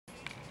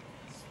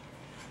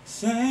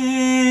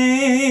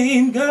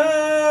Same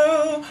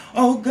girl,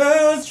 oh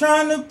girls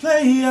trying to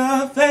play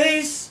your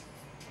face.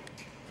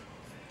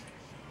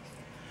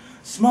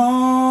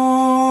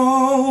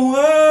 Small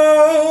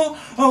world,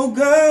 oh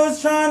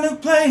girls trying to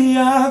play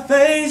your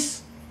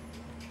face.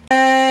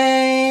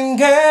 Same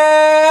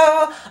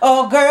girl,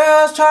 oh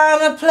girls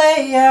trying to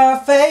play your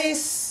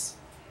face.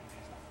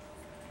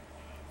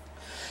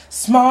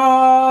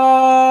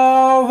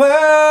 Small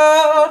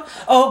world,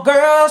 oh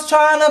girls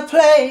trying to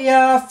play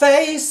your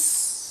face.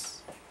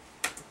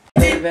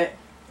 Baby,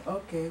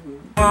 okay,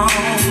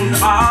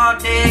 all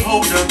day.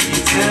 Hold up,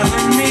 you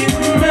telling me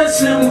we're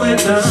messing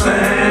with the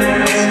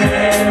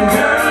same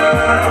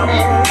girl.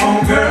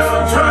 Oh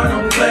girl, trying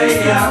to play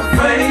your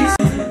face.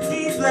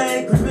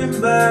 D.BLAKE,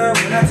 remember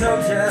when I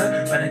told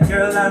ya about a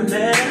girl I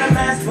met at a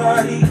mass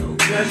party? Oh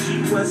girl,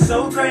 she was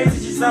so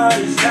crazy, she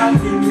started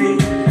stalking me.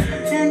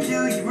 And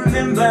do you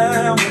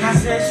remember when I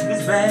said she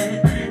was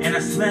bad and I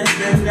smashed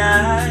that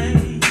night?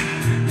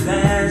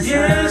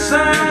 Yes,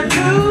 I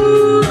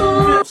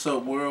do. What's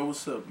up, world?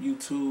 What's up,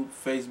 YouTube,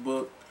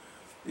 Facebook?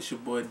 It's your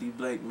boy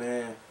D.BLAKE,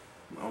 man.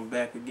 I'm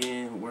back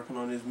again, working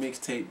on this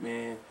mixtape,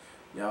 man.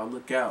 Y'all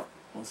look out.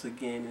 Once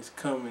again, it's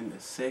coming the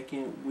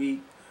second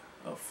week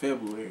of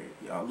February.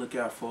 Y'all look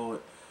out for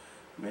it.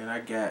 Man, I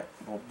got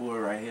my boy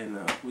right here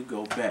now. We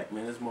go back,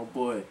 man. This is my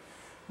boy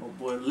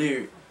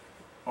Lyric.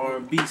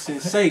 R&B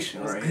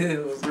sensation right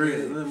here. What's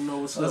good? Let them know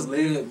what's up,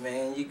 Lyric. Good,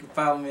 man. You can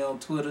follow me on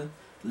Twitter,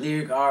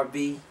 Lyric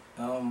RB.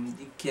 You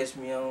can catch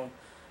me on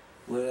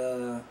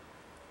with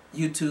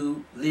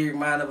YouTube, Lyric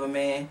Mind of a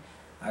Man.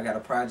 I got a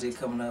project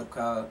coming up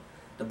called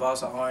The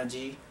Boss of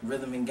R&G,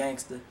 Rhythm and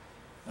Gangster.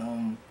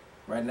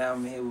 Right now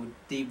I'm here with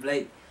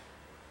D.BLAKE.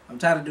 I'm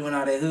tired of doing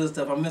all that hood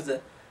stuff. I'm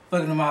Mr.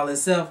 Fucking them all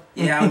itself.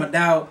 Yeah, I'm a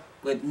dog.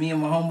 But me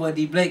and my homeboy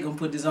D.BLAKE gonna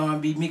put this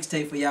R&B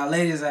mixtape for y'all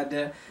ladies out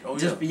there.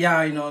 Just for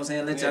y'all, you know what I'm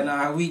saying? Let y'all know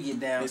how we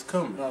get down. It's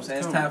coming. You know what I'm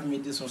saying? It's time for me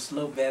to do some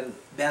slow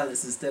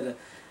ballads instead of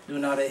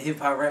doing all that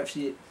hip-hop rap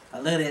shit. I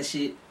love that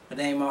shit, but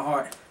that ain't my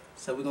heart.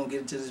 So we're gonna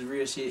get into this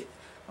real shit,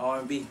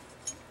 R&B.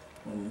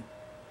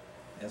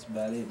 That's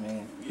about it,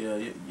 man.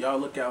 Yeah, y'all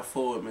look out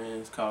for it, man.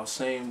 It's called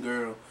Same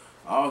Girl.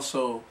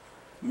 Also,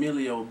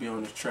 MILLIO will be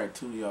on this track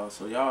too, y'all.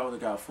 So y'all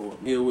look out for it.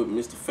 Here with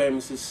Mr.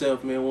 Famous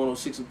himself, man.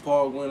 106 and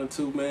Park 1 and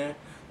 2, man.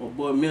 My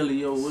boy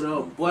MILLIO, what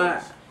up, boy?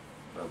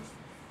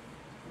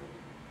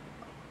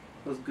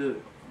 What's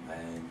good?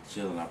 Man,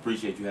 chilling. I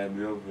appreciate you having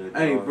me over here.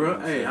 Hey, bro.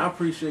 Hey, I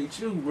appreciate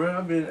you, bro.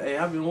 I've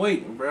been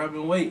waiting, bro. I've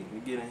been waiting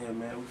to get in here,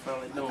 man. We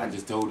finally doing it. I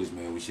just told us,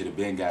 man, we should have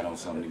been got on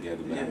something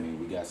together, but I mean,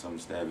 we got something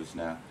established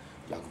now.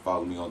 Y'all can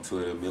follow me on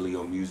Twitter,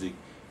 MILLIO Music.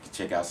 You can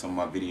check out some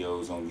of my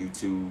videos on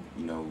YouTube,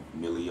 you know,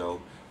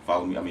 MILLIO.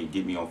 Follow me,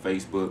 get me on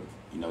Facebook.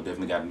 You know,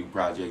 definitely got a new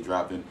project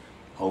dropping.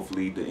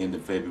 Hopefully, the end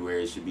of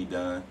February it should be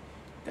done.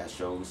 Got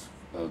shows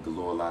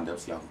galore lined up,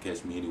 so y'all can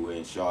catch me anywhere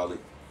in Charlotte.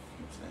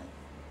 You know what I'm saying?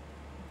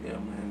 Yeah,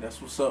 man,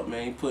 that's what's up,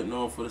 man. He putting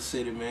on for the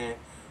city, man.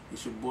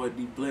 It's your boy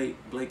D.BLAKE,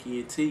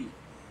 Blakey and T.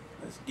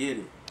 Let's get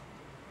it.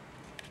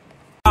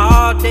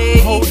 All day,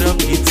 hold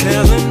up, you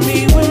telling